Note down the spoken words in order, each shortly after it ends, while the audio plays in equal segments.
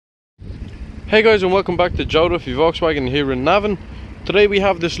Hey guys, and welcome back to Duffy Volkswagen here in Navan. Today we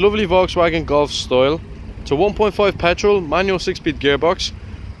have this lovely Volkswagen Golf style. It's a 1.5 petrol manual 6-speed gearbox,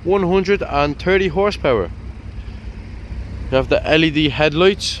 130 horsepower. You have the LED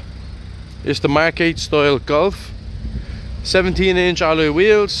headlights. It's the Mark 8 style Golf. 17-inch alloy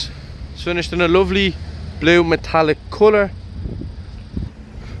wheels. It's finished in a lovely blue metallic colour.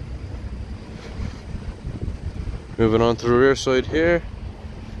 Moving on to the rear side here.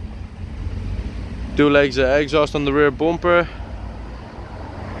 Dual exit exhaust on the rear bumper.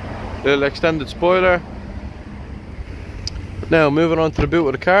 Little extended spoiler. Now moving on to the boot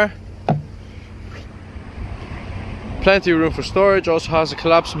of the car. Plenty of room for storage. Also has a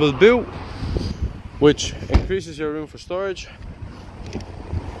collapsible boot, which increases your room for storage.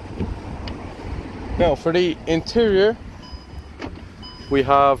 Now for the interior, we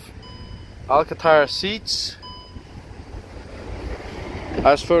have Alcantara seats.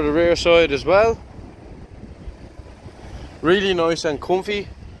 As for the rear side as well, really nice and comfy.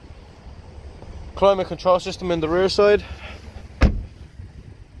 Climate control system in the rear side.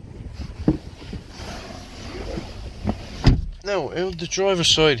 Now out the driver's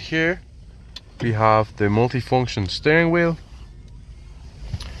side here, we have the multifunction steering wheel.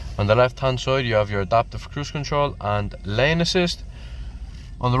 On the left hand side you have your adaptive cruise control and lane assist.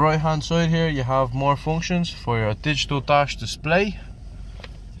 On the right hand side here you have more functions for your digital dash display.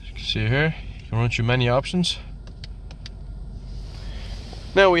 As you can see here, you can run through many options.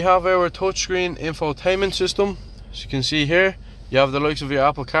 Now we have our touchscreen infotainment system. As you can see here, you have the likes of your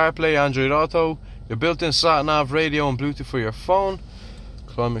Apple CarPlay, Android Auto, your built-in sat-nav radio and Bluetooth for your phone,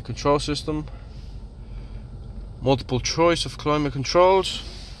 climate control system, multiple choice of climate controls,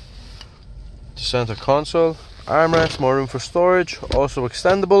 the center console, armrest, more room for storage, also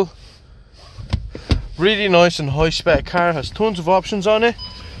extendable. Really nice and high spec car, has tons of options on it.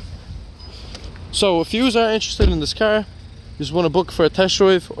 So if you are interested in this car, you just want to book for a test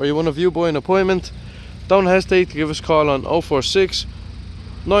drive, or you want to view by an appointment, don't hesitate to give us a call on 046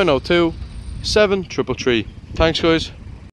 902 7333. Thanks guys.